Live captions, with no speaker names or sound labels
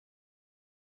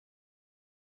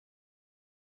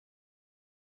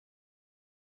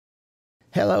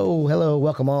Hello, hello,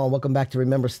 welcome on. Welcome back to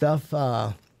Remember Stuff.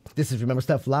 This is Remember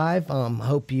Stuff Live.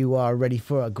 Hope you are ready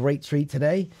for a great treat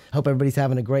today. Hope everybody's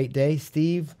having a great day.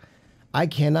 Steve, I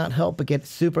cannot help but get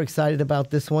super excited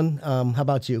about this one. How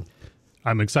about you?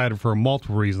 I'm excited for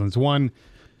multiple reasons. One,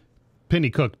 Penny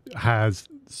Cook has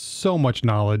so much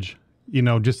knowledge,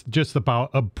 just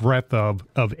about a breadth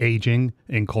of aging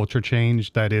and culture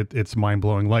change that it's mind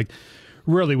blowing. Like,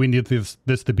 really, we need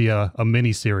this to be a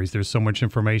mini series. There's so much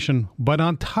information. But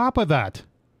on top of that,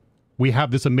 we have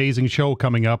this amazing show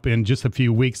coming up in just a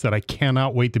few weeks that I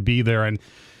cannot wait to be there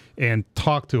and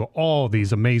talk to all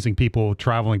these amazing people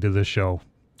traveling to this show.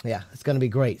 Yeah, it's going to be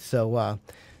great. So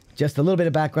just a little bit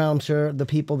of background. I'm sure the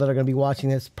people that are going to be watching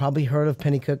this probably heard of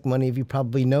Penny Cook. Many of you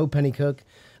probably know Penny Cook.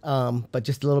 But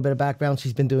just a little bit of background.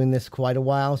 She's been doing this quite a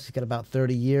while. She's got about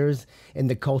 30 years in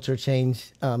the culture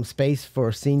change space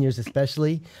for seniors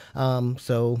especially.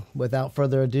 So without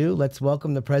further ado, let's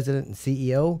welcome the president and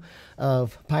CEO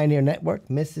of Pioneer Network,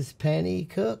 Mrs. Penny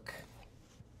Cook.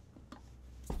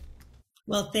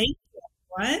 Well, thank you,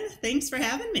 everyone. Thanks for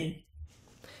having me.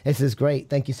 This is great.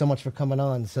 Thank you so much for coming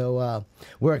on. So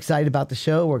we're excited about the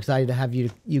show. We're excited to have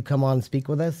you come on and speak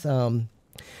with us.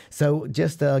 So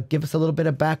just give us a little bit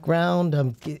of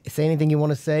background. Say anything you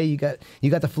want to say. You got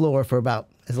the floor for about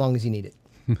as long as you need it.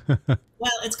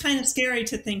 Well, it's kind of scary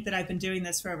to think that I've been doing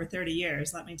this for over 30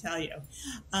 years, let me tell you.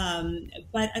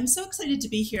 But I'm so excited to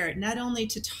be here, not only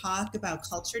to talk about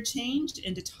culture change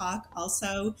and to talk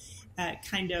also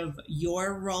kind of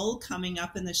your role coming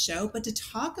up in the show, but to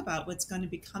talk about what's going to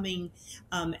be coming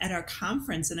at our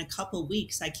conference in a couple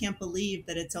weeks. I can't believe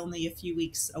that it's only a few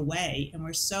weeks away, and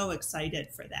we're so excited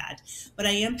for that. But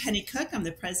I am Penny Cook. I'm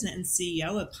the president and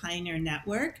CEO of Pioneer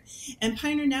Network. And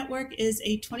Pioneer Network is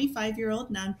a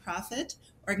 25-year-old nonprofit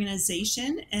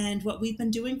organization, and what we've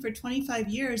been doing for 25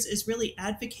 years is really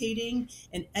advocating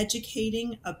and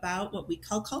educating about what we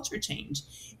call culture change.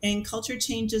 And culture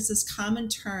change is this common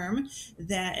term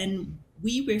and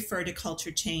we refer to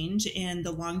culture change in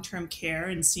the long-term care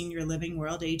and senior living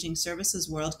world, aging services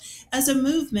world, as a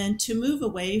movement to move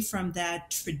away from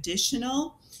that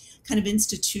traditional kind of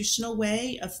institutional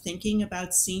way of thinking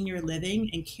about senior living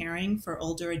and caring for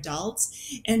older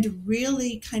adults, and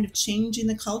really kind of changing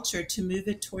the culture to move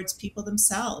it towards people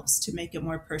themselves, to make it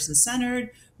more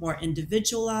person-centered, more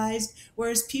individualized.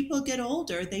 Whereas people get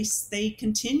older, they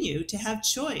continue to have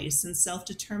choice and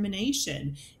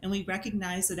self-determination. And we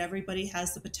recognize that everybody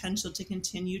has the potential to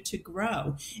continue to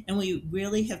grow. And we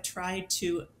really have tried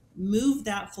to move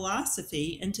that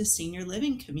philosophy into senior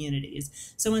living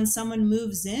communities. So when someone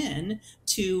moves in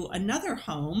to another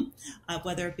home,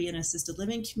 whether it be an assisted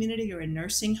living community or a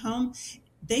nursing home,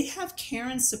 they have care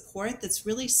and support that's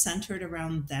really centered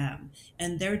around them,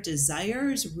 and their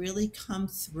desires really come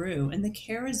through, and the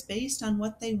care is based on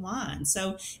what they want.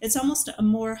 So it's almost a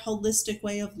more holistic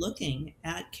way of looking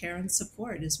at care and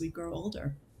support as we grow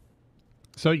older.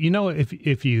 So,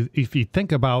 if you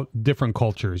think about different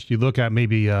cultures, you look at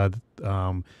maybe the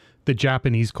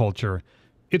Japanese culture,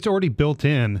 it's already built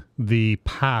in the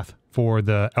path for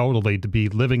the elderly to be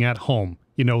living at home,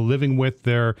 living with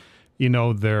their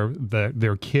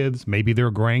kids, maybe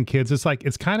their grandkids.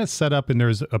 It's kind of set up and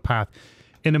there's a path.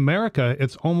 In America,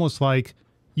 it's almost like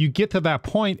you get to that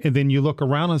point and then you look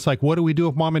around and it's like, what do we do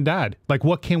with mom and dad? Like,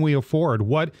 what can we afford?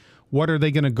 What are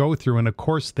they going to go through? And of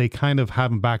course, they kind of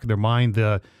have in the back of their mind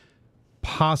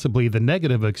possibly the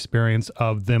negative experience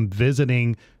of them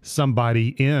visiting somebody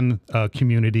in a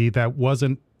community that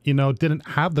wasn't, didn't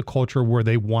have the culture where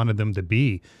they wanted them to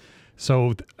be.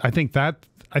 So I think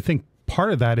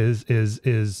part of that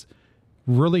is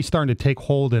really starting to take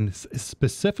hold in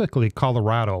specifically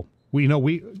Colorado.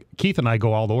 Keith and I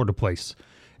go all over the place,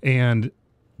 and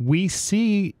we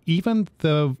see even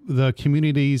the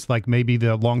communities, like maybe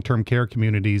the long-term care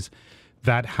communities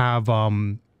that have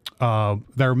that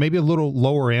are maybe a little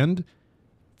lower end,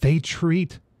 they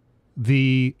treat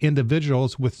the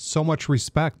individuals with so much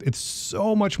respect. It's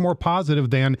so much more positive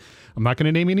than, I'm not going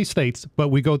to name any states, but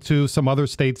we go to some other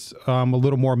states, a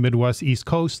little more Midwest, East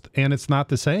Coast, and it's not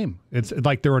the same. It's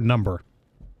like they're a number.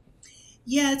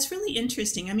 Yeah, it's really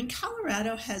interesting. I mean,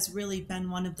 Colorado has really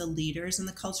been one of the leaders in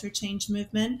the culture change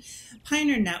movement.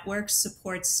 Pioneer Network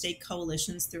supports state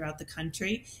coalitions throughout the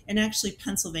country. And actually,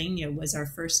 Pennsylvania was our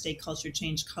first state culture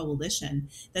change coalition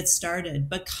that started.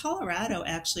 But Colorado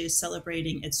actually is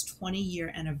celebrating its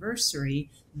 20-year anniversary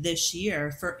this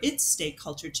year for its state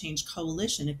culture change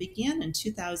coalition. It began in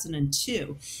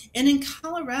 2002. And in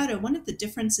Colorado, one of the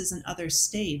differences in other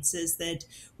states is that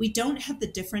we don't have the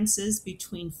differences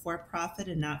between for-profit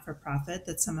for-profit and not-for-profit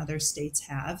that some other states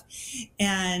have.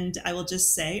 And I will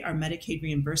just say our Medicaid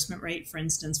reimbursement rate, for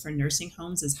instance, for nursing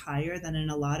homes is higher than in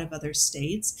a lot of other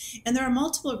states. And there are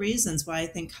multiple reasons why I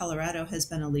think Colorado has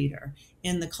been a leader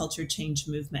in the culture change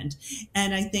movement.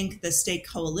 And I think the state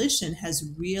coalition has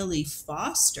really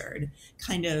fostered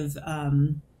kind of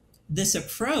this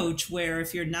approach where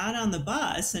if you're not on the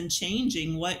bus and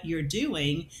changing what you're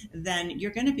doing, then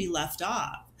you're going to be left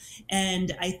off.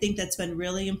 And I think that's been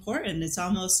really important. It's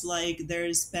almost like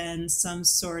there's been some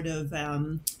sort of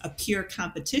a peer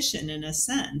competition in a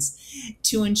sense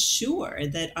to ensure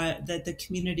that that the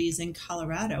communities in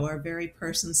Colorado are very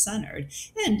person-centered.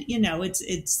 And you know,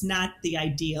 it's not the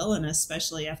ideal, and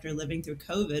especially after living through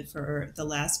COVID for the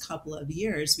last couple of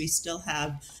years, we still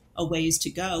have a ways to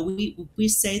go. We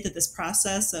say that this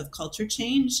process of culture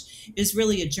change is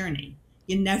really a journey.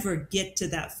 You never get to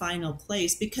that final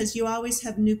place because you always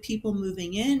have new people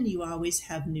moving in. You always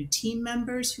have new team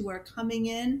members who are coming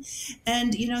in,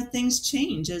 and, you know, things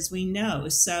change, as we know.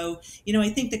 So, you know,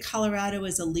 I think that Colorado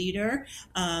is a leader,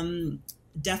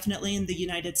 definitely in the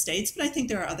United States, but I think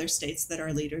there are other states that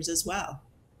are leaders as well.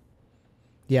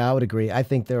 Yeah, I would agree. I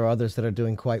think there are others that are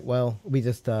doing quite well. We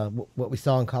just, what we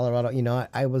saw in Colorado, you know,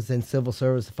 I was in civil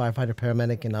service, a firefighter,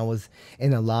 paramedic, and I was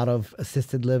in a lot of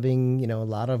assisted living, you know, a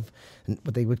lot of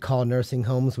what they would call nursing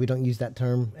homes. We don't use that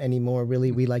term anymore,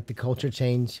 really. We like the culture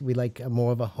change. We like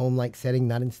more of a home-like setting,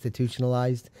 not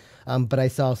institutionalized. But I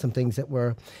saw some things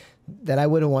that I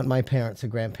wouldn't want my parents or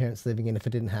grandparents living in if it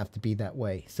didn't have to be that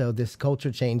way. So this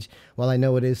culture change, while I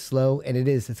know it is slow, and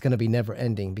it's going to be never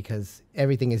ending because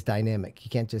everything is dynamic. You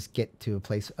can't just get to a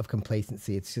place of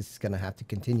complacency. It's just going to have to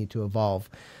continue to evolve.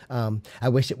 I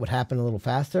wish it would happen a little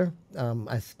faster,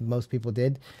 as most people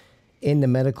did, in the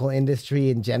medical industry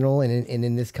in general, and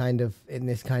in this kind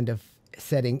of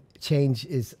setting. Change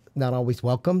is not always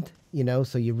welcomed, you know.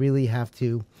 So you really have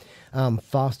to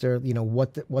foster, you know,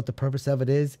 what the purpose of it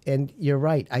is. And you're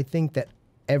right. I think that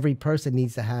every person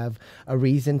needs to have a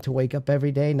reason to wake up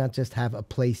every day, not just have a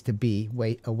place to be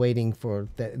waiting for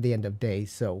the end of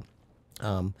days. So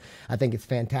I think it's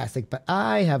fantastic. But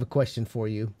I have a question for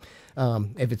you,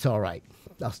 if it's all right.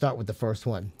 I'll start with the first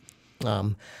one.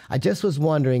 I just was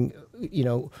wondering, you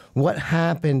know, what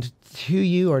happened to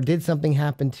you, or did something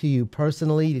happen to you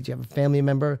personally? Did you have a family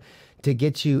member to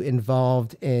get you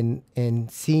involved in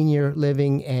senior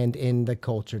living and in the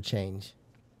culture change?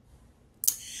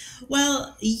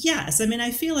 Well, yes. I mean,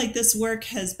 I feel like this work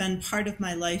has been part of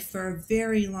my life for a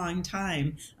very long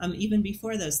time, even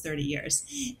before those 30 years.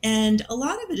 And a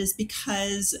lot of it is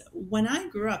because when I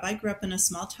grew up in a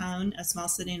small town, a small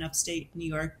city in upstate New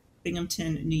York,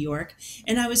 Binghamton, New York.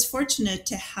 And I was fortunate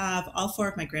to have all four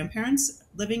of my grandparents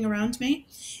living around me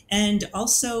and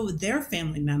also their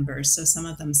family members. So some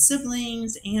of them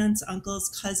siblings, aunts, uncles,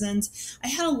 cousins. I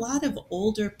had a lot of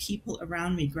older people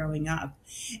around me growing up.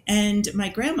 And my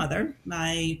grandmother,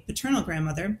 my paternal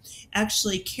grandmother,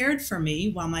 actually cared for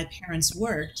me while my parents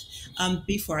worked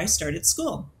before I started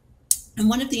school. And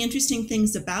one of the interesting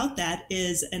things about that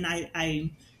is, and I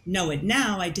know it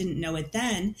now, I didn't know it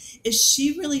then, is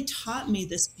she really taught me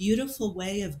this beautiful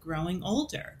way of growing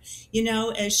older. You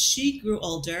know, as she grew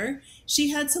older, she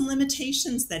had some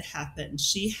limitations that happened.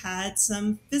 She had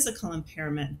some physical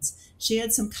impairments. She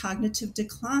had some cognitive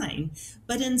decline.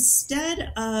 But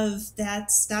instead of that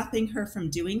stopping her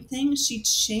from doing things, she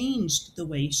changed the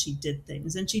way she did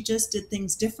things, and she just did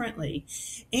things differently.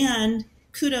 And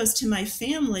kudos to my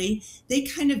family, they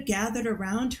kind of gathered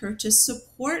around her to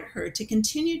support her to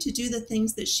continue to do the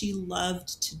things that she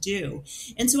loved to do.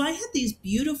 And so I had these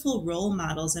beautiful role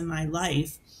models in my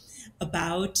life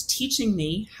about teaching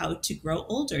me how to grow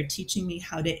older, teaching me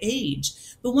how to age.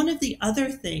 But one of the other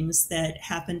things that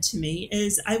happened to me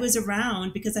is I was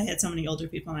around, because I had so many older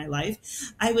people in my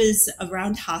life, I was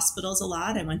around hospitals a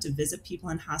lot. I went to visit people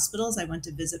in hospitals. I went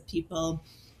to visit people,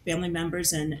 family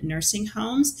members in nursing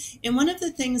homes. And one of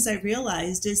the things I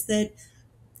realized is that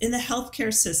in the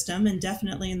healthcare system, and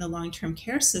definitely in the long-term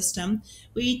care system,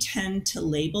 we tend to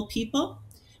label people.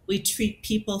 We treat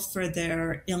people for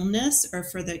their illness or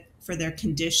for their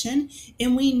condition,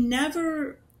 and we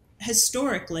never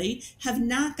historically have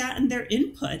not gotten their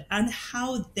input on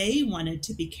how they wanted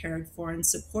to be cared for and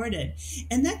supported.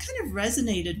 And that kind of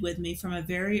resonated with me from a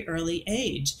very early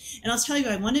age. And I'll tell you,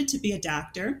 I wanted to be a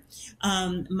doctor.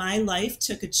 My life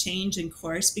took a change in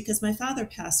course because my father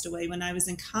passed away when I was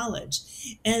in college.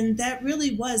 And that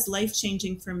really was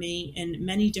life-changing for me in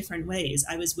many different ways.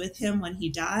 I was with him when he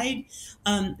died,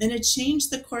 and it changed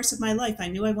the course of my life. I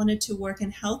knew I wanted to work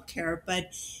in healthcare,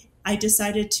 but I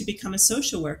decided to become a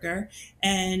social worker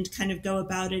and kind of go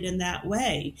about it in that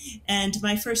way. And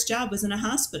my first job was in a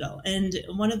hospital. And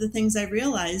one of the things I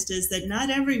realized is that not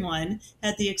everyone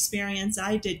had the experience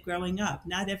I did growing up.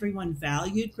 Not everyone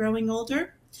valued growing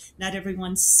older. Not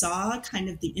everyone saw kind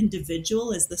of the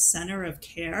individual as the center of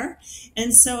care.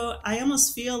 And so I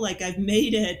almost feel like I've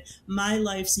made it my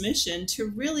life's mission to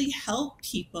really help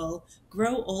people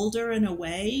grow older in a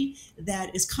way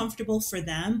that is comfortable for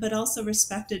them, but also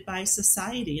respected by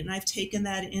society. And I've taken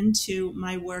that into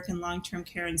my work in long-term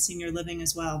care and senior living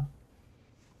as well.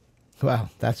 Wow,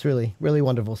 that's really, really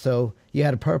wonderful. So you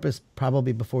had a purpose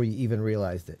probably before you even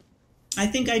realized it. I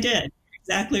think I did.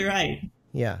 Exactly right.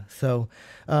 Yeah. So,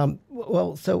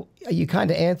 well, so you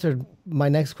kind of answered my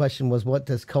next question was, what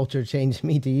does culture change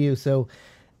mean to you? So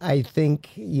I think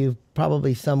you've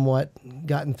probably somewhat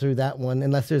gotten through that one,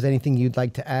 unless there's anything you'd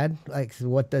like to add. Like, so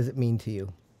what does it mean to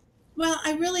you? Well,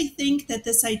 I really think that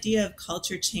this idea of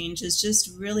culture change is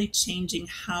just really changing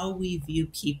how we view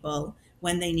people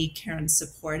when they need care and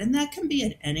support. And that can be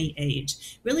at any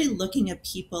age, really looking at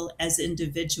people as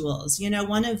individuals. You know,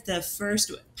 one of the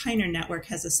first, Pioneer Network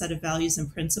has a set of values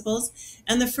and principles,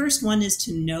 and the first one is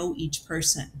to know each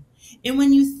person. And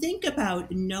when you think about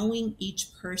knowing each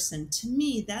person, to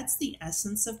me, that's the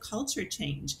essence of culture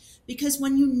change. Because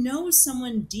when you know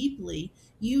someone deeply,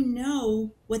 you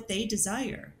know what they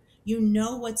desire. You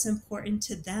know what's important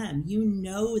to them. You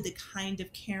know the kind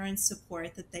of care and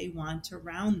support that they want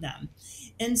around them.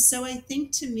 And so I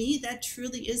think to me that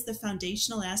truly is the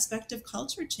foundational aspect of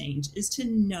culture change, is to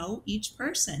know each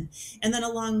person. And then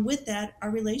along with that are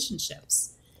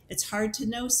relationships. It's hard to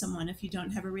know someone if you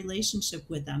don't have a relationship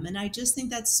with them. And I just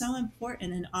think that's so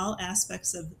important in all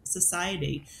aspects of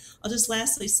society. I'll just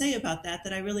lastly say about that,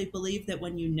 that I really believe that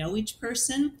when you know each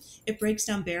person, it breaks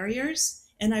down barriers.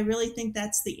 And I really think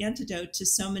that's the antidote to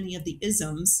so many of the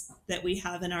isms that we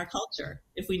have in our culture.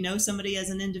 If we know somebody as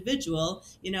an individual,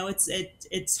 you know,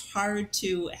 it's hard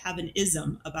to have an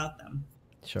ism about them.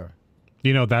 Sure.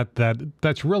 You know,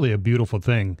 that's really a beautiful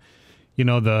thing. You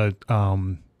know,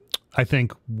 I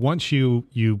think once you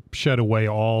shed away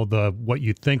all the what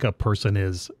you think a person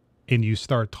is, and you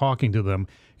start talking to them,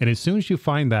 and as soon as you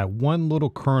find that one little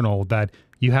kernel that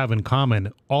you have in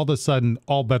common, all of a sudden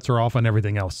all bets are off on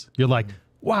everything else. You're like,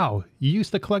 wow, you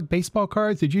used to collect baseball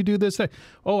cards? Did you do this?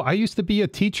 Oh, I used to be a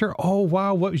teacher. Oh,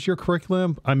 wow, what was your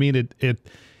curriculum? I mean,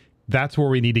 that's where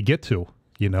we need to get to,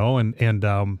 you know, and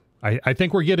I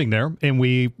think we're getting there,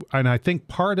 and I think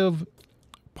part of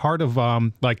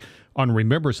like on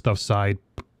RememberStuff side,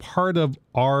 part of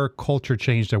our culture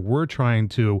change that we're trying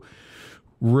to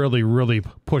really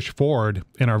push forward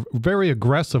and are very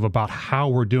aggressive about how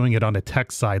we're doing it on the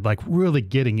tech side, like really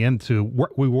getting into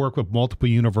what we work with multiple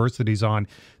universities on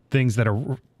things that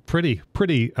are pretty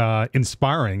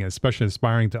inspiring, especially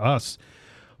inspiring to us.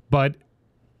 But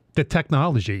the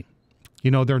technology, you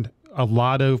know, there are a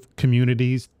lot of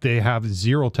communities, they have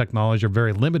zero technology or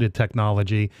very limited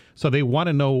technology. So they want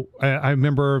to know. I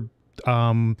remember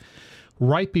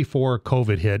right before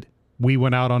COVID hit, we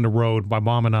went out on the road, my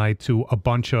mom and I, to a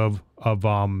bunch of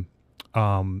events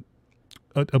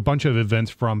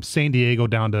from San Diego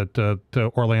down to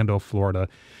Orlando, Florida.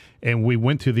 And we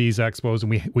went to these expos,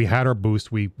 and we had our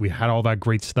booths. We had all that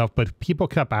great stuff. But people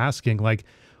kept asking, like,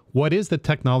 what is the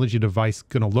technology device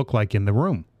going to look like in the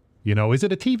room? You know, is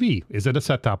it a TV? Is it a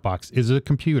set-top box? Is it a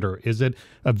computer? Is it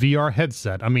a VR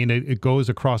headset? I mean, it goes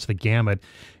across the gamut.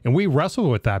 And we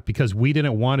wrestled with that because we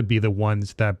didn't want to be the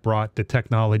ones that brought the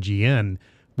technology in.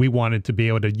 We wanted to be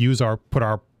able to put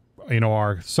our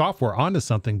software onto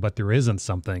something, but there isn't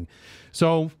something.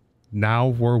 So now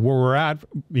we're where we're at,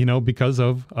 you know, because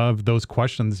of those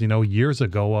questions, you know, years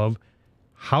ago of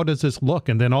how does this look?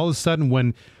 And then all of a sudden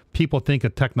when people think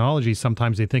of technology,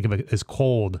 sometimes they think of it as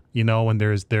cold, you know, and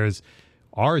there's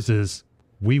ours is,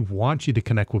 we want you to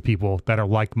connect with people that are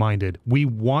like-minded. We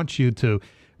want you to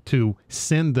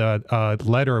send a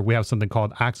letter. We have something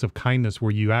called Acts of Kindness,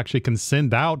 where you actually can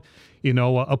send out, you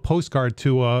know, a postcard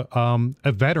to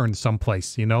a veteran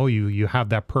someplace. You know, you have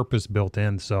that purpose built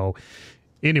in. So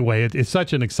anyway, it's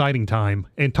such an exciting time.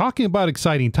 And talking about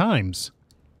exciting times,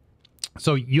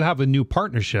 so you have a new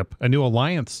partnership, a new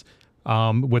alliance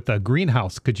with a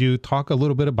greenhouse. Could you talk a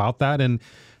little bit about that and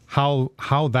how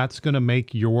that's going to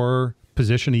make your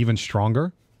position even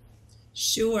stronger?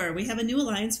 Sure. We have a new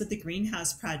alliance with the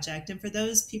Greenhouse Project. And for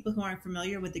those people who aren't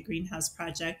familiar with the Greenhouse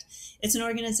Project, it's an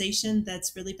organization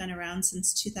that's really been around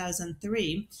since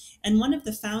 2003. And one of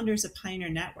the founders of Pioneer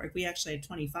Network, we actually had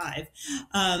 25,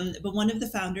 but one of the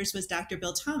founders was Dr.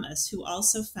 Bill Thomas, who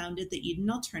also founded the Eden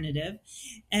Alternative.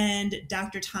 And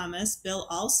Dr. Thomas, Bill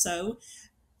also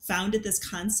founded this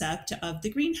concept of the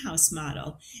greenhouse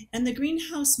model. And the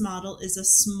greenhouse model is a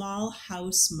small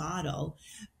house model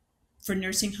for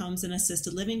nursing homes and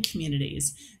assisted living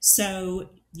communities. So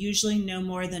usually no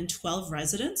more than 12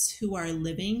 residents who are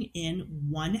living in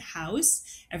one house.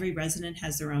 Every resident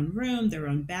has their own room, their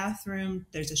own bathroom.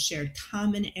 There's a shared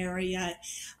common area,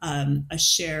 a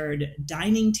shared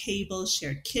dining table,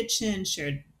 shared kitchen,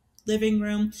 shared living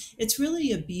room. It's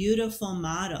really a beautiful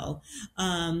model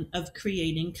of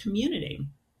creating community.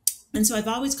 And so I've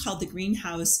always called the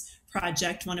Greenhouse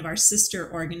Project one of our sister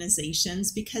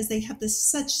organizations because they have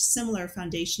such similar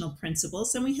foundational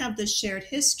principles, and we have this shared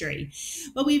history.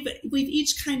 But we've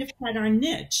each kind of had our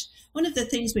niche. One of the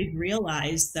things we've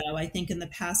realized, though, I think in the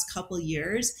past couple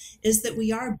years, is that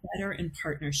we are better in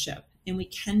partnership and we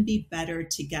can be better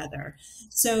together.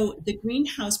 So the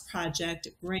Greenhouse Project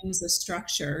brings a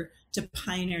structure to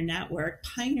Pioneer Network.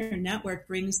 Pioneer Network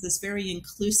brings this very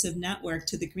inclusive network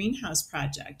to the Greenhouse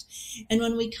Project. And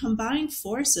when we combine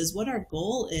forces, what our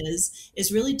goal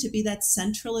is really to be that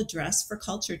central address for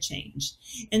culture change.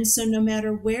 And so no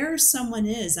matter where someone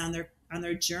is on their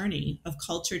journey of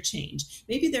culture change.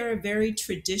 Maybe they're a very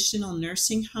traditional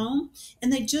nursing home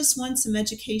and they just want some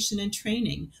education and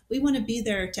training. We want to be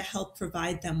there to help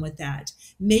provide them with that.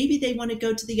 Maybe they want to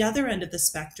go to the other end of the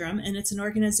spectrum and it's an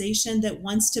organization that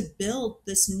wants to build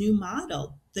this new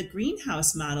model, the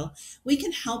greenhouse model. We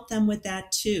can help them with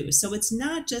that too. So it's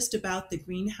not just about the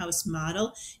greenhouse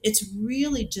model. It's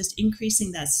really just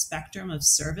increasing that spectrum of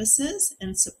services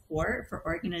and support for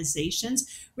organizations,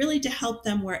 really to help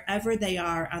them wherever they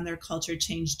are on their culture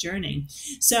change journey.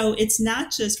 So it's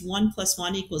not just 1 +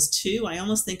 1 = 2. I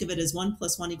almost think of it as 1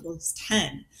 + 1 =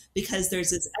 10, because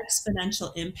there's this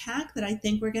exponential impact that I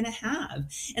think we're going to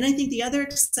have. And I think the other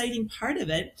exciting part of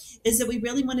it is that we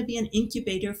really want to be an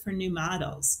incubator for new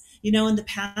models. You know, in the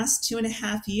past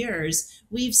 2.5 years,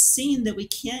 we've seen that we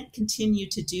can't continue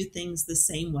to do things the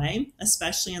same way,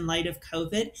 especially in light of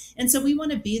COVID. And so we want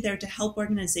to be there to help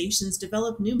organizations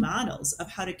develop new models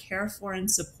of how to care for and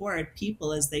support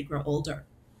people as they grow older.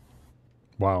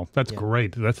 Wow, that's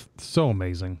great. That's so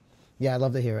amazing. Yeah, I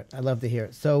love to hear it. I love to hear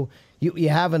it. So you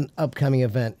have an upcoming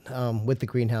event with the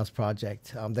Greenhouse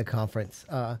Project, the conference.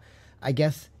 I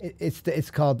guess it's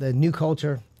called the New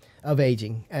Culture of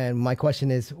Aging. And my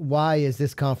question is, why is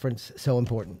this conference so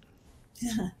important?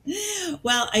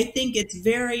 Well, I think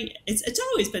it's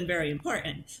always been very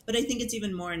important, but I think it's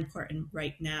even more important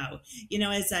right now. You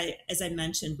know, as I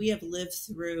mentioned, we have lived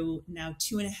through now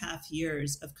 2.5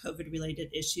 years of COVID related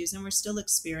issues, and we're still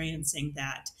experiencing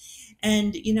that.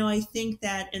 And, you know, I think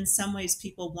that in some ways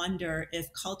people wonder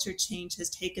if culture change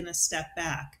has taken a step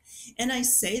back. And I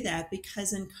say that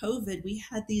because in COVID, we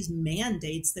had these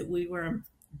mandates that were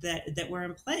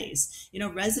in place. You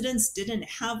know, residents didn't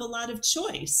have a lot of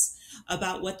choice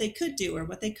about what they could do or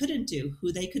what they couldn't do,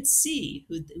 who they could see,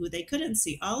 who they couldn't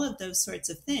see, all of those sorts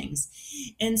of things.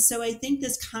 And so I think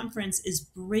this conference is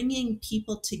bringing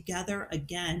people together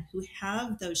again who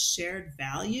have those shared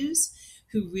values,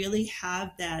 who really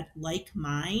have that like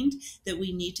mind that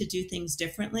we need to do things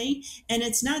differently. And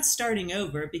it's not starting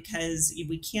over, because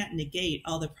we can't negate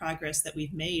all the progress that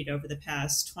we've made over the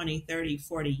past 20, 30,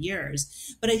 40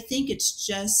 years. But I think it's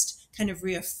just kind of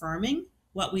reaffirming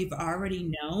what we've already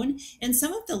known. And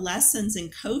some of the lessons in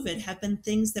COVID have been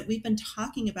things that we've been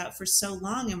talking about for so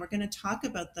long, and we're going to talk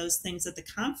about those things at the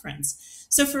conference.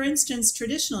 So for instance,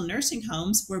 traditional nursing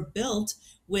homes were built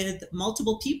with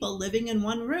multiple people living in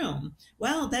one room.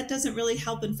 Well, that doesn't really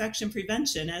help infection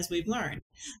prevention, as we've learned.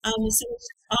 So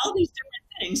all these different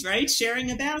things, right?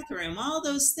 Sharing a bathroom, all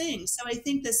those things. So I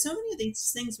think that so many of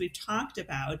these things we've talked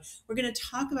about, we're going to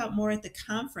talk about more at the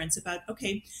conference about,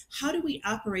 okay, how do we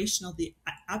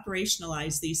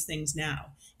operationalize these things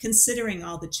now, considering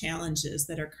all the challenges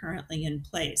that are currently in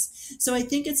place. So I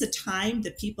think it's a time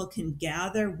that people can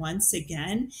gather once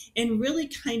again and really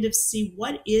kind of see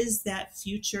what is that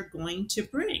future going to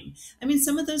bring. I mean,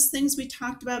 some of those things we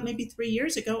talked about maybe 3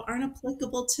 years ago aren't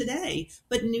applicable today,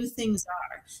 but new things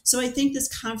are. So I think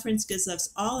this conference gives us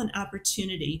all an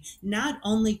opportunity not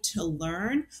only to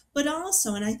learn, but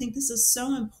also, and I think this is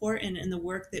so important in the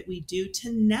work that we do,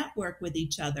 to network with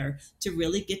each other, to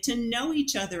really get to know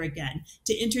each other again,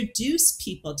 to introduce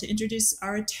people, to introduce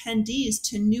our attendees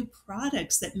to new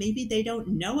products that maybe they don't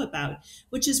know about,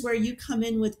 which is where you come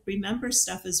in with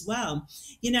RememberStuff as well.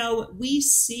 You know, we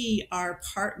see our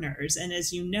partners, and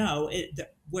as you know,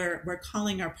 we're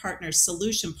calling our partners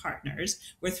solution partners.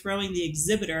 We're throwing the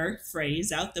exhibitor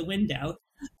phrase out the window.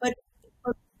 But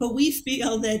we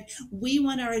feel that we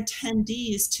want our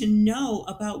attendees to know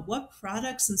about what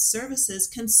products and services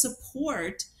can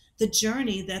support the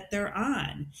journey that they're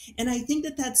on. And I think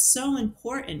that that's so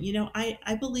important.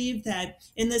 I believe that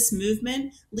in this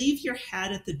movement, leave your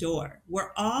hat at the door.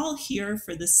 We're all here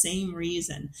for the same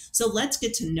reason. So let's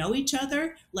get to know each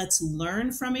other. Let's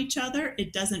learn from each other.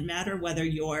 It doesn't matter whether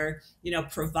you're,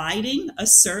 providing a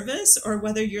service or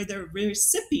whether you're the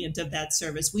recipient of that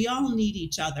service. We all need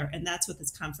each other. And that's what this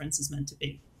conference is meant to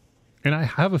be. And I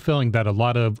have a feeling that a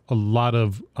lot of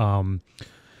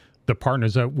the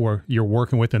partners that you're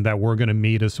working with and that we're going to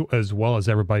meet as well as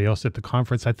everybody else at the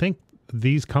conference, I think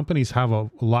these companies have a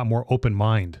lot more open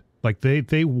mind. Like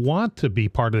they want to be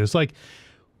part of this. Like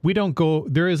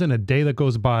there isn't a day that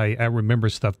goes by at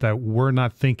RememberStuff that we're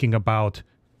not thinking about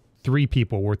three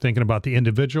people. We're thinking about the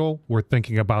individual, we're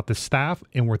thinking about the staff,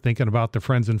 and we're thinking about the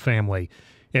friends and family.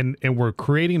 And we're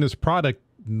creating this product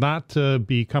not to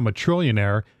become a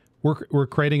trillionaire. We're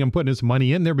creating and putting this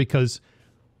money in there because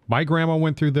my grandma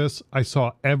went through this. I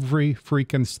saw every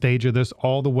freaking stage of this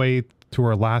all the way to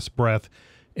her last breath.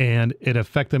 And it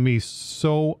affected me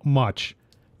so much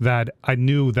that I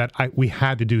knew that we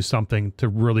had to do something to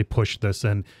really push this.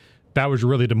 And that was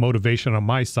really the motivation on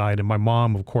my side. And my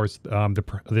mom, of course, the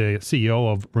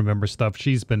CEO of RememberStuff,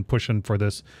 she's been pushing for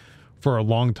this for a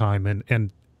long time.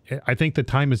 And I think the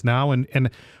time is now. And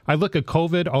I look at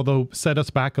COVID, although set us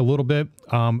back a little bit,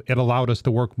 it allowed us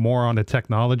to work more on the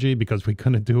technology because we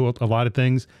couldn't do a lot of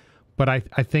things. But I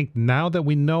think now that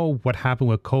we know what happened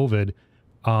with COVID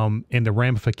and the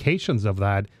ramifications of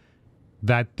that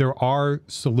there are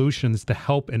solutions to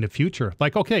help in the future.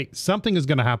 Like, okay, something is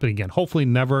going to happen again. Hopefully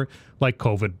never like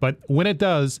COVID. But when it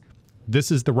does, this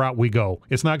is the route we go.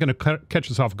 It's not going to catch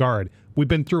us off guard. We've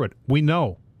been through it. We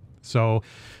know. So,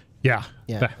 yeah.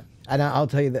 And I'll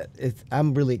tell you that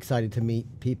I'm really excited to meet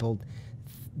people.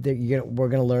 We're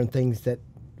going to learn things that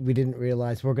we didn't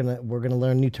realize. We're going to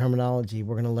learn new terminology.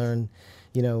 We're going to learn,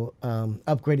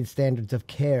 upgraded standards of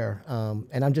care.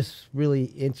 And I'm just really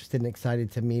interested and excited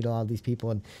to meet a lot of these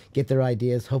people and get their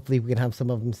ideas. Hopefully we can have some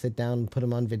of them sit down and put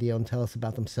them on video and tell us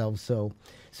about themselves. So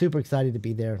super excited to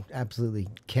be there. Absolutely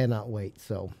cannot wait.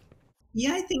 So.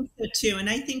 Yeah, I think so too. And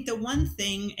I think the one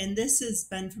thing, and this has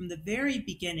been from the very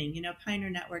beginning, Pioneer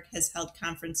Network has held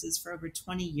conferences for over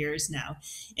 20 years now.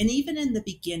 And even in the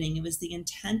beginning, it was the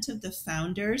intent of the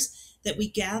founders that we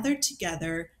gather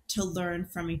together to learn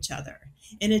from each other.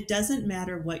 And it doesn't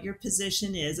matter what your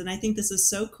position is. And I think this is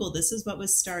so cool. This is what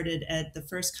was started at the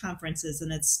first conferences,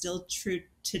 and it's still true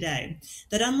today,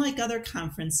 that unlike other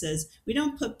conferences, we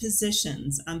don't put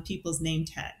positions on people's name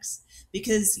tags.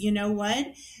 Because you know what?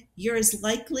 You're as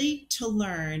likely to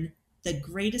learn the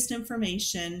greatest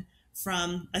information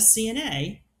from a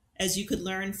CNA as you could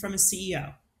learn from a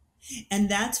CEO. And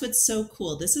that's what's so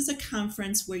cool. This is a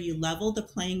conference where you level the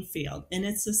playing field. And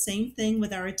it's the same thing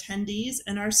with our attendees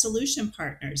and our solution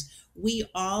partners. We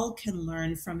all can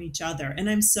learn from each other. And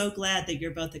I'm so glad that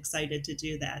you're both excited to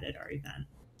do that at our event.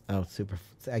 Oh, super.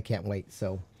 I can't wait.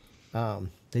 So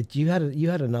you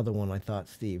had another one, I thought,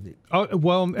 Steve. Oh,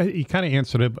 well, you kind of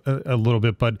answered it a little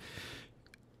bit, but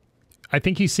I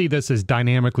think you see this as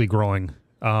dynamically growing.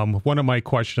 One of my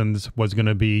questions was going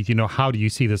to be, how do you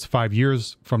see this 5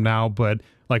 years from now? But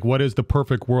like, what is the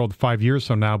perfect world 5 years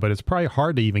from now? But it's probably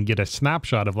hard to even get a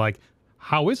snapshot of like,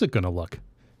 how is it going to look?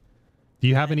 Do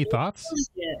you have any thoughts? It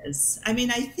really is. I mean,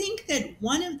 I think that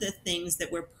one of the things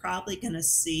that we're probably going to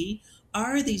see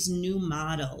are these new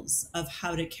models of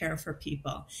how to care for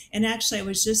people. And actually, I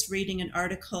was just reading an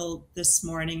article this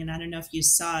morning, and I don't know if you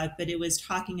saw it, but it was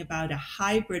talking about a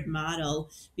hybrid model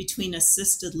between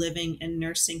assisted living and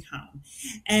nursing home.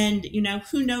 And,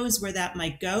 who knows where that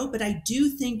might go, but I do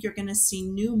think you're going to see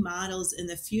new models in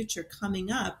the future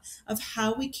coming up of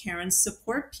how we care and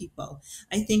support people.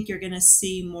 I think you're going to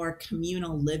see more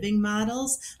communal living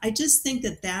models. I just think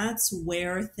that that's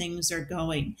where things are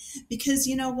going. Because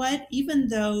you know what? Even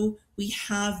though we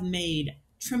have made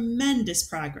tremendous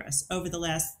progress over the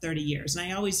last 30 years.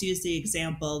 And I always use the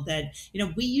example that,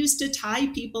 we used to tie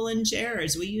people in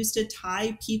chairs. We used to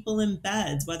tie people in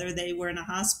beds, whether they were in a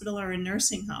hospital or a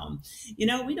nursing home.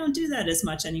 We don't do that as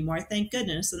much anymore, thank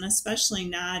goodness, and especially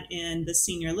not in the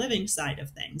senior living side of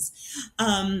things.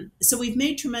 So we've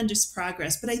made tremendous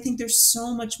progress, but I think there's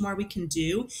so much more we can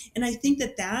do. And I think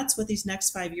that that's what these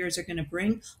next 5 years are going to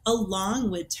bring,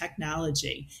 along with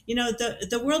technology.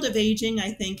 The world of aging,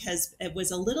 I think, was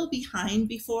was a little behind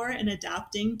before in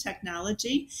adopting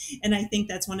technology. And I think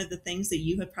that's one of the things that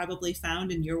you have probably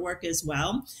found in your work as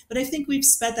well. But I think we've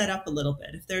sped that up a little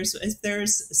bit. If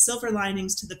there's silver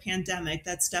linings to the pandemic,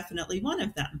 that's definitely one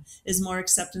of them, is more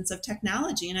acceptance of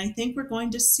technology. And I think we're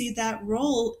going to see that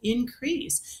role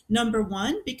increase. Number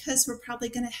one, because we're probably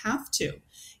going to have to,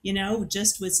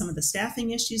 just with some of the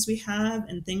staffing issues we have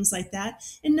and things like that.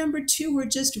 And number two, we're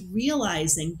just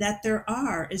realizing that there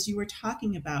are, as you were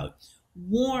talking about,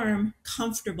 warm,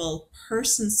 comfortable,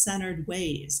 person-centered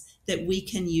ways that we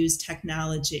can use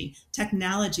technology.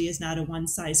 Technology is not a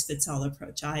one-size-fits-all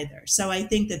approach either. So I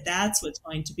think that that's what's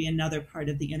going to be another part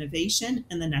of the innovation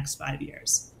in the next 5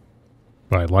 years.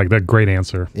 Right, like that. Great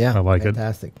answer. Yeah, I like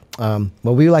fantastic. Well,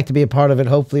 we like to be a part of it.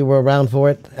 Hopefully, we're around for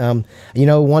it.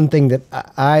 One thing that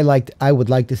I would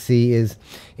like to see is,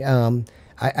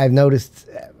 I've noticed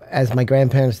as my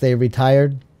grandparents, they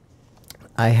retired.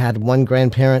 I had one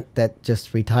grandparent that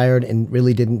just retired and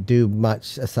really didn't do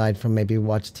much aside from maybe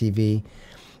watch TV.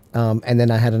 And then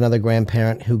I had another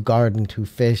grandparent who gardened, who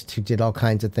fished, who did all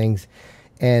kinds of things.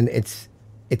 And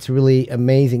it's really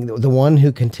amazing. The one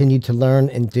who continued to learn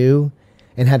and do,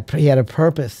 and he had a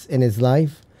purpose in his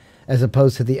life, as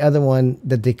opposed to the other one,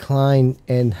 the decline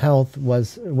in health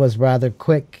was rather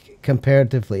quick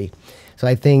comparatively. So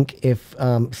I think if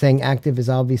staying active is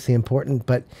obviously important,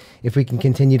 but if we can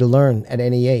continue to learn at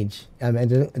any age,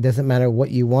 it doesn't matter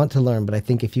what you want to learn, but I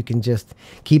think if you can just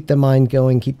keep the mind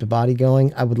going, keep the body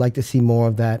going, I would like to see more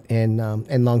of that in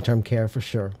long-term care for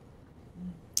sure.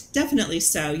 Definitely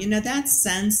so. That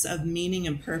sense of meaning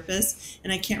and purpose,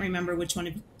 and I can't remember which one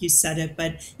of you said it,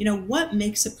 but, what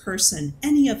makes a person,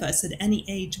 any of us at any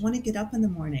age, want to get up in the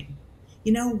morning?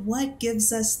 What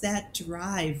gives us that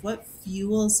drive? What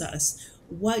fuels us?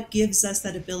 What gives us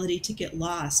that ability to get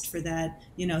lost for that,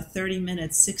 30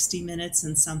 minutes, 60 minutes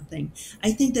and something?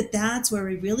 I think that that's where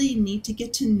we really need to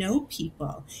get to know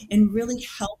people and really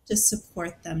help to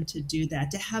support them to do that,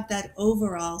 to have that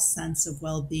overall sense of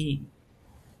well-being.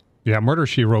 Yeah, Murder,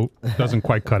 She Wrote doesn't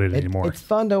quite cut it anymore. It's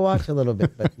fun to watch a little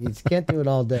bit, but you just can't do it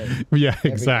all day. Yeah,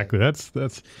 exactly. That's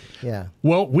yeah.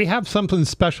 Well, we have something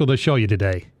special to show you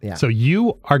today. Yeah. So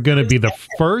you are going to be the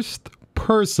first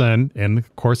person, and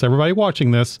of course everybody watching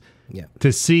this,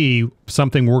 to see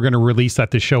something we're going to release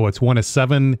at the show. It's one of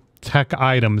 7 tech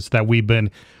items that we've been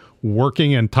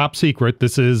working in top secret.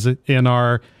 This is in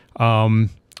our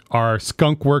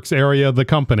Skunk Works area of the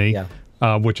company,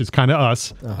 which is kind of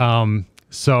us.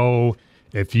 So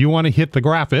if you want to hit the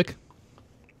graphic.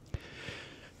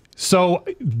 So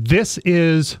this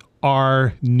is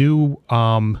our new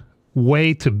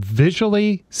way to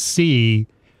visually see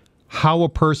how a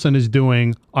person is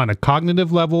doing on a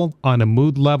cognitive level, on a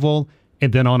mood level,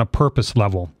 and then on a purpose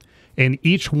level. And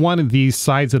each one of these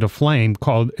sides of the flame,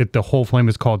 the whole flame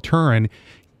is called Turin,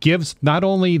 gives not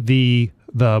only the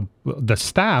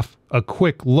staff a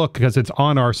quick look, because it's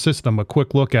on our system, a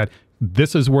quick look at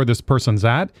this is where this person's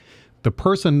at. The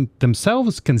person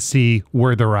themselves can see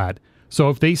where they're at. So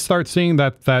if they start seeing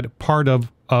that part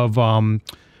of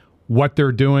what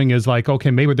they're doing is like,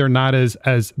 okay, maybe they're not as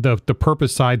the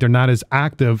purpose side, they're not as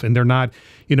active, and they're not,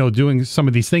 doing some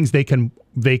of these things, they can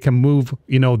move,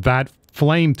 that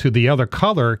flame to the other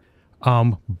color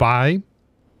by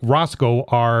Roscoe,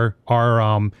 our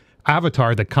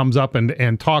avatar that comes up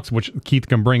and talks, which Keith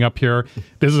can bring up here.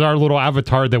 This is our little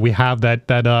avatar that we have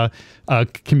that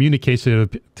communicates to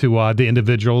the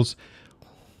individuals.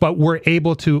 But we're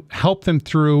able to help them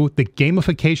through the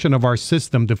gamification of our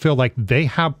system to feel like they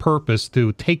have purpose,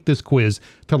 to take this quiz,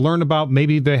 to learn about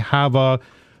maybe they have the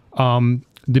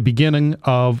beginning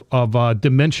of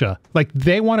dementia. Like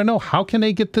they want to know, how can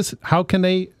they get this? How can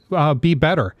they be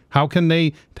better? How can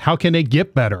they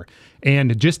get better?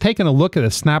 And just taking a look at a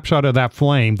snapshot of that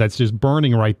flame that's just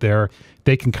burning right there,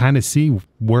 they can kind of see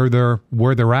where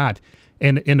they're at.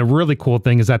 And a really cool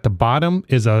thing is at the bottom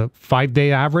is a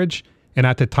 5-day average, and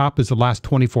at the top is the last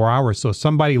 24 hours. So if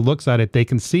somebody looks at it, they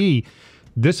can see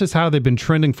this is how they've been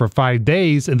trending for 5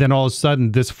 days, and then all of a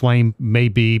sudden this flame may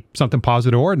be something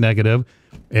positive or negative,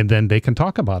 and then they can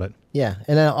talk about it. Yeah,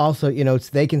 and then also,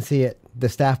 they can see it, the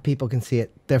staff people can see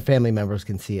it, their family members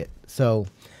can see it. So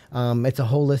it's a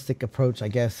holistic approach, I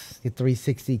guess,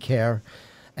 360 care.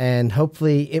 And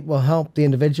hopefully it will help the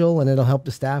individual, and it'll help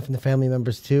the staff and the family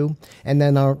members too. And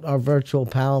then our virtual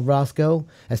pal, Roscoe,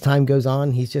 as time goes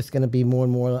on, he's just going to be more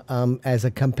and more as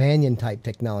a companion type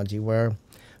technology, where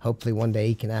hopefully one day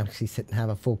he can actually sit and have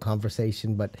a full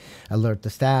conversation, but alert the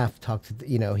staff, talk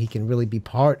to, he can really be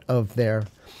part of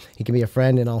he can be a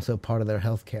friend and also part of their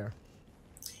health care.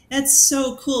 That's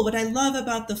so cool. What I love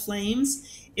about the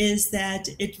flames is that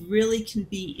it really can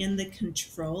be in the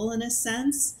control, in a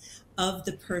sense, of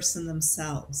the person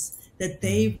themselves, that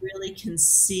they really can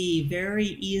see very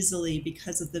easily,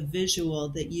 because of the visual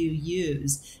that you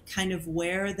use, kind of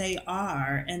where they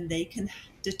are, and they can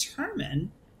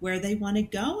determine where they want to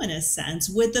go, in a sense,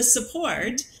 with the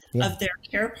support of their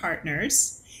care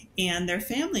partners and their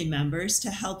family members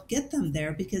to help get them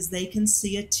there, because they can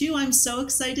see it too. I'm so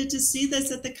excited to see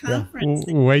this at the conference.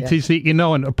 Wait till you see, you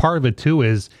know, and a part of it too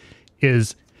is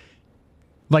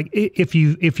like, if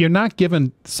you're not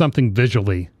given something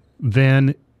visually,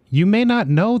 then you may not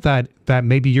know that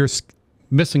maybe you're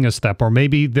missing a step, or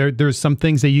maybe there's some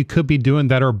things that you could be doing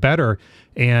that are better,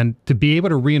 and to be able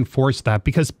to reinforce that,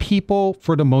 because people,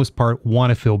 for the most part,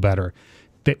 want to feel better.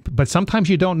 But sometimes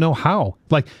you don't know how.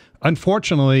 Like,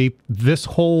 unfortunately, this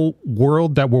whole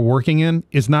world that we're working in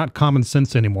is not common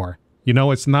sense anymore. You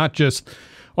know, it's not just,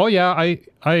 oh yeah,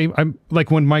 I'm like,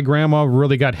 when my grandma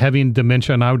really got heavy in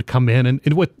dementia, and I would come in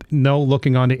and with no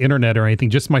looking on the internet or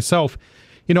anything, just myself,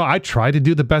 you know, I tried to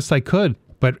do the best I could,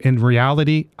 but in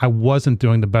reality, I wasn't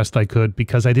doing the best I could,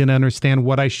 because I didn't understand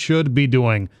what I should be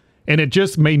doing. And it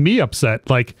just made me upset.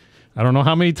 Like, I don't know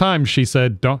how many times she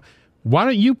said, why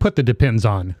don't you put the Depends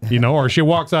on, you know, or she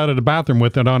walks out of the bathroom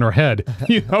with it on her head,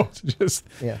 you know,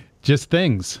 just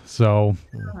things. So,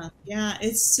 yeah,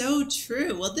 it's so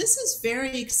true. Well, this is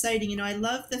very exciting. You know, I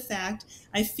love the fact,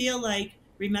 I feel like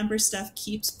Remember Stuff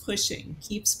keeps pushing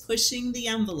the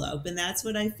envelope. And that's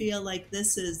what I feel like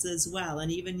this is as well.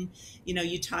 And even, you know,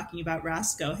 you talking about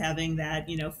Roscoe having that,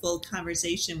 you know, full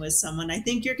conversation with someone, I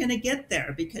think you're going to get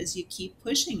there, because you keep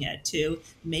pushing it to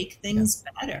make things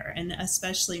better, and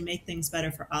especially make things better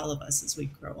for all of us as we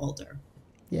grow older.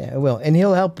 Yeah, it will. And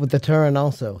he'll help with the Turin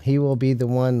also. He will be the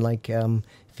one, like,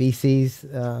 if he sees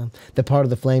the part of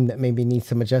the flame that maybe needs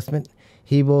some adjustment,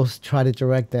 he will try to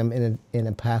direct them in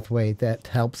a pathway that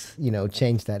helps, you know,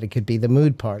 change that. It could be the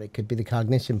mood part. It could be the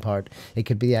cognition part. It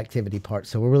could be the activity part.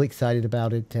 So we're really excited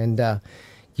about it. And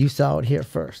you saw it here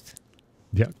first.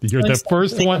 Yeah, you're the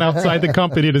first one outside the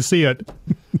company to see it.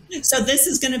 So this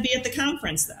is going to be at the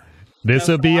conference, though. This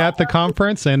will be at the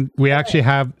conference, and we actually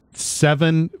have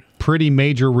 7 pretty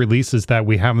major releases that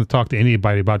we haven't talked to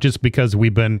anybody about, just because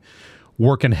we've been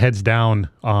working heads down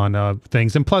on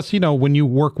things. And plus, you know, when you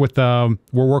work with, we're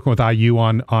working with IU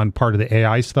on part of the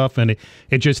AI stuff, and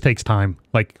it just takes time.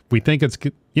 Like, we think it's,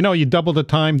 you know, you double the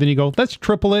time, then you go, let's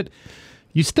triple it.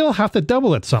 You still have to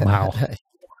double it somehow. Yeah, there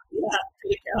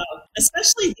you go.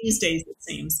 Especially these days, it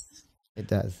seems. It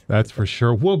does. That's for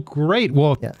sure. Well, great.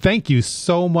 Well, thank you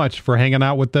so much for hanging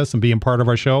out with us and being part of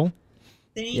our show.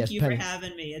 Thank you for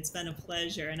having me. It's been a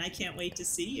pleasure, and I can't wait to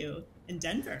see you in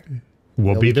Denver.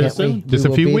 We'll be there soon. Just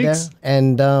a few weeks.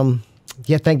 And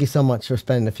yeah, thank you so much for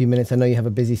spending a few minutes. I know you have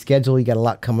a busy schedule. You got a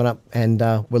lot coming up, and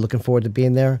we're looking forward to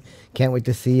being there. Can't wait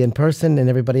to see you in person, and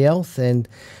everybody else. And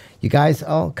you guys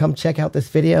all come check out this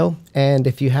video. And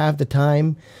if you have the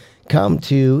time, come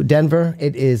to Denver.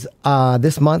 It is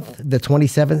this month, the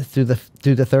 27th through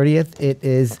the 30th. It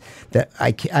is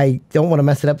I don't want to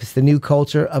mess it up. It's the New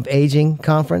Culture of Aging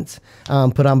Conference,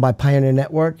 put on by Pioneer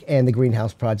Network and the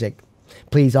Greenhouse Project.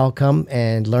 Please all come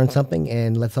and learn something,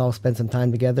 and let's all spend some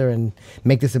time together and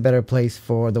make this a better place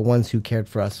for the ones who cared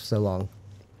for us so long.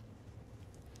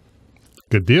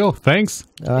 Good deal. Thanks.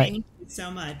 All right. Thank you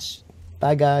so much.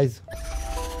 Bye, guys.